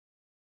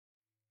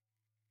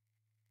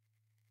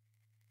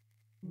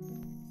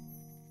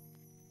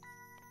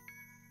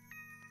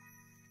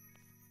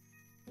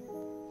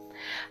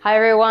Hi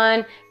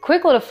everyone,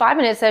 quick little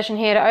 5-minute session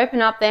here to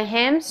open up the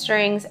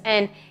hamstrings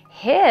and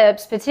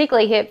hips,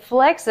 particularly hip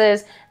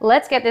flexors.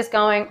 Let's get this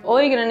going. All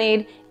you're gonna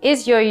need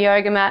is your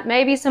yoga mat,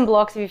 maybe some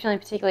blocks if you're feeling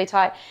particularly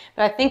tight,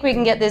 but I think we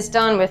can get this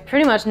done with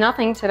pretty much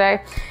nothing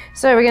today.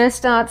 So we're gonna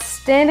start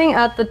standing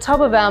at the top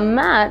of our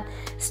mat,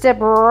 step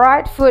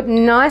right foot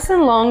nice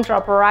and long,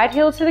 drop right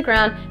heel to the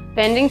ground,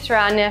 bending through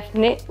our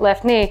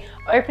left knee,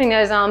 opening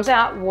those arms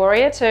out,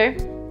 warrior two.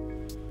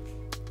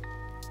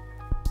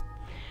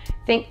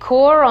 Think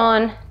core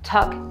on,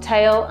 tuck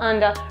tail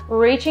under,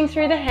 reaching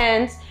through the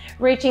hands,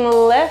 reaching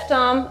left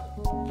arm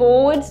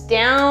forwards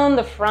down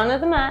the front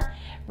of the mat,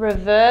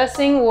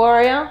 reversing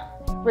warrior,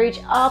 reach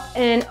up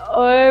and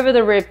over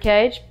the rib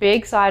cage,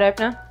 big side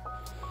opener.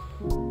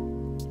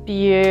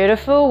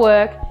 Beautiful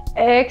work.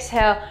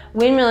 Exhale,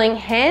 windmilling,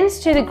 hands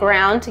to the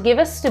ground to give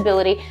us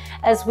stability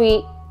as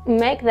we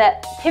make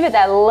that pivot,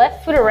 that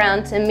left foot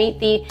around to meet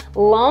the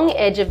long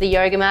edge of the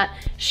yoga mat.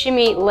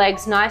 Shimmy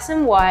legs nice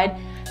and wide,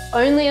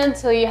 only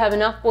until you have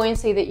enough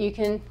buoyancy that you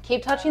can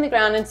keep touching the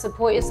ground and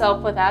support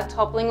yourself without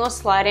toppling or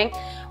sliding.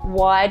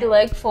 Wide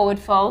leg forward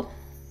fold.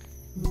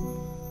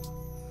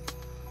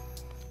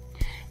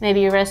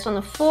 Maybe you rest on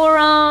the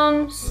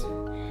forearms,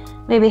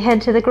 maybe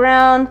head to the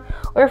ground,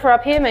 or if we're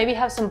up here, maybe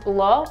have some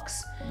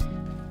blocks.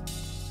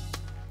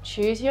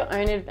 Choose your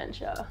own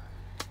adventure.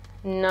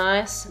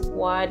 Nice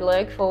wide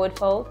leg forward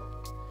fold.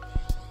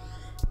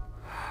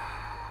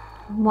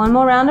 One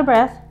more round of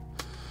breath.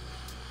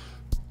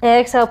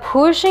 Exhale,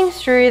 pushing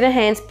through the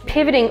hands,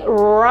 pivoting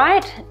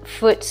right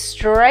foot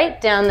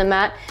straight down the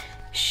mat.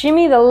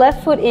 Shimmy the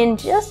left foot in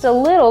just a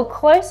little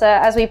closer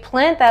as we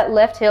plant that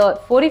left heel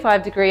at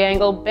 45-degree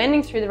angle,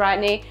 bending through the right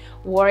knee,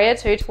 warrior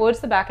two towards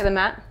the back of the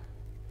mat.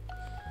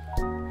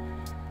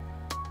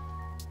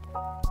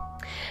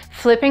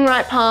 Flipping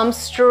right palm,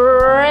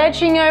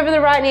 stretching over the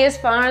right knee as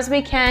far as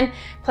we can,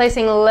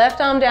 placing left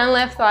arm down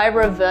left thigh,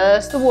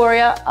 reverse the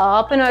warrior,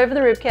 up and over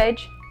the rib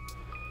cage.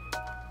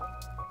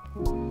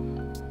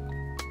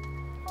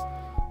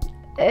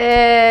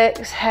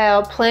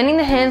 Exhale, planting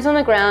the hands on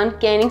the ground,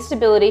 gaining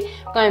stability,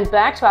 going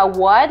back to our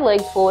wide leg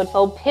forward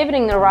fold,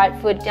 pivoting the right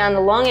foot down the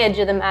long edge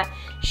of the mat,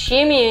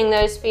 shimmying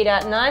those feet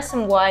out nice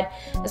and wide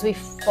as we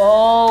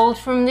fold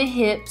from the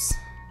hips,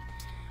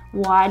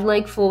 wide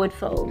leg forward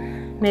fold.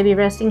 Maybe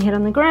resting head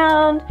on the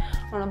ground,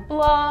 on a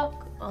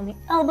block, on the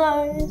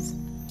elbows.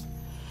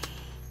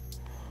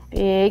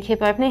 Big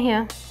hip opener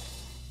here.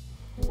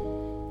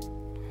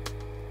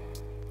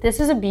 This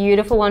is a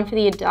beautiful one for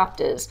the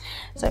adductors.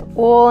 So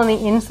all on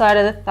the inside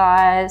of the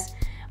thighs,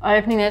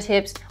 opening those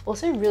hips.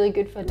 Also really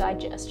good for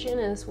digestion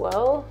as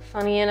well,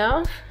 funny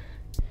enough.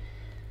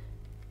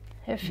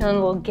 If you're feeling a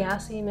little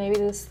gassy, maybe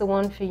this is the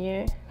one for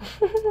you.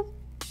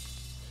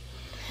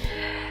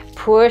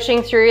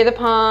 Pushing through the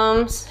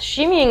palms,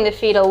 shimmying the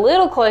feet a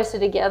little closer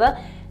together,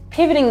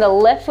 pivoting the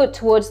left foot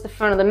towards the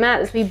front of the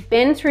mat as we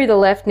bend through the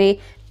left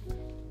knee,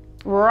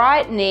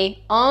 right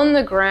knee on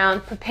the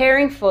ground,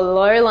 preparing for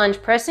low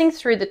lunge, pressing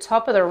through the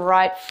top of the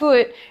right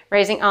foot,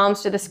 raising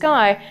arms to the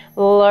sky,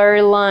 low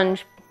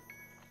lunge.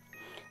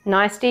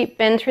 Nice deep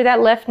bend through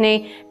that left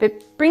knee,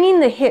 but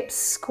bringing the hips,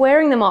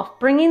 squaring them off,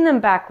 bringing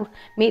them back,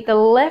 meet the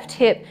left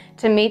hip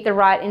to meet the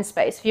right in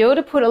space. If you were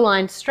to put a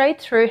line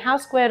straight through, how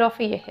squared off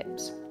are your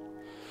hips?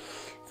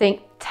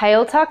 Think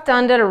tail tucked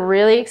under to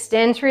really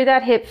extend through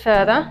that hip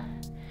further.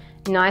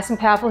 Nice and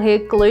powerful here,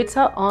 glutes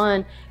are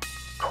on.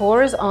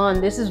 Core is on.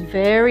 This is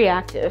very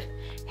active.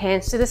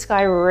 Hands to the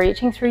sky,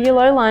 reaching through your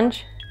low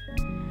lunge.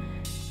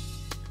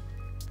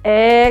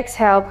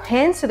 Exhale,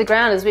 hands to the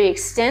ground as we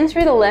extend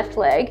through the left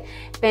leg,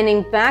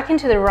 bending back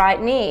into the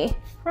right knee,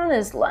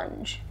 runner's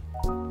lunge.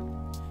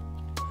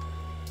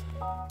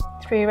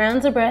 3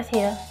 rounds of breath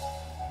here.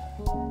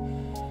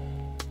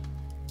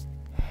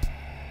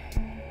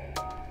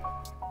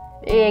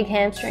 Big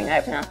hamstring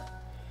opener.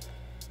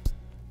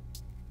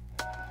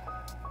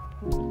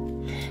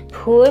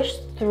 Push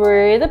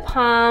through the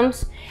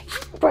palms,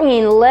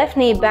 bringing left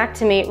knee back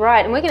to meet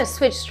right. And we're going to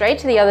switch straight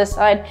to the other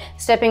side,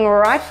 stepping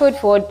right foot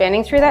forward,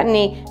 bending through that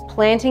knee,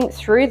 planting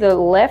through the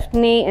left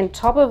knee and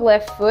top of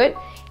left foot,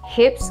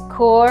 hips,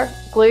 core,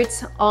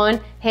 glutes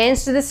on,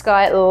 hands to the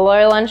sky,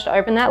 low lunge to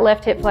open that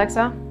left hip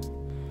flexor.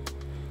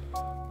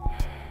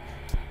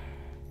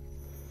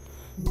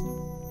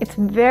 It's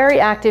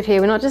very active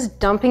here. We're not just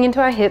dumping into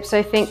our hips.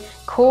 So think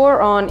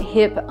core on,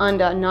 hip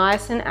under,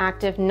 nice and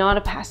active, not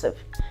a passive.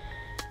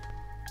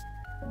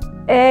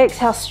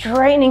 Exhale,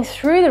 straightening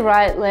through the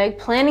right leg,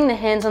 planting the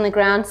hands on the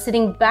ground,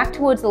 sitting back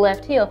towards the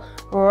left heel,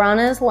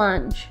 runner's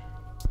lunge.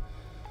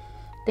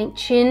 Think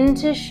chin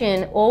to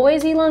shin,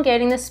 always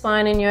elongating the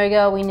spine in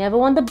yoga. We never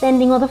want the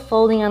bending or the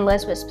folding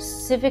unless we're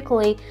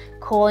specifically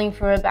calling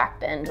for a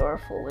back bend or a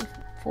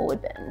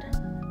forward bend.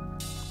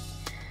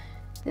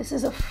 This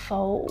is a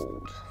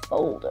fold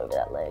over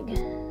that leg.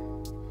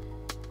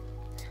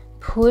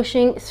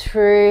 Pushing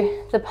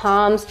through the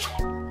palms,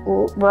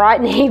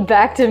 right knee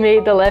back to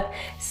meet the left,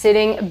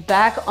 sitting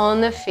back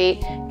on the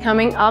feet,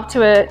 coming up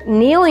to a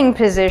kneeling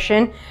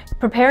position,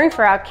 preparing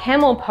for our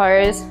camel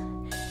pose,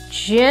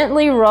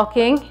 gently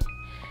rocking,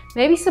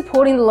 maybe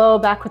supporting the lower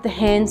back with the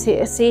hands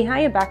here. See how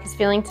your back is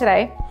feeling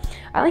today.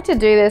 I like to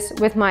do this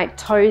with my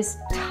toes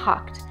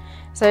tucked.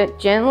 So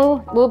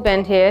gentle little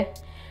bend here.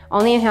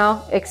 On the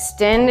inhale,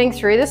 extending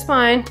through the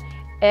spine.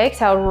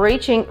 Exhale,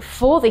 reaching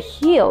for the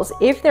heels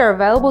if they're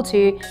available to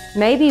you.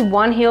 Maybe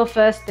one heel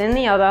first, then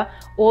the other,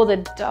 or the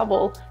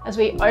double as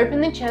we open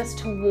the chest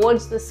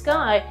towards the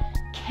sky.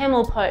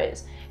 Camel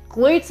pose.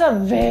 Glutes are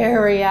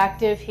very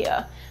active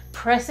here.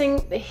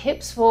 Pressing the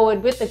hips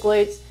forward with the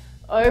glutes,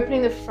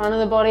 opening the front of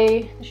the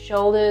body, the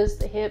shoulders,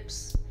 the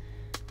hips,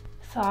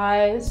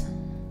 thighs.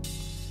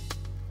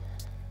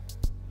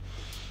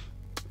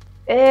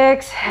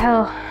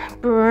 Exhale,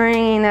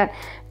 bringing that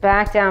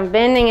back down,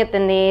 bending at the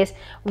knees.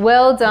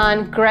 Well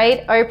done,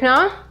 great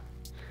opener.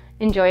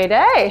 Enjoy your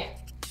day.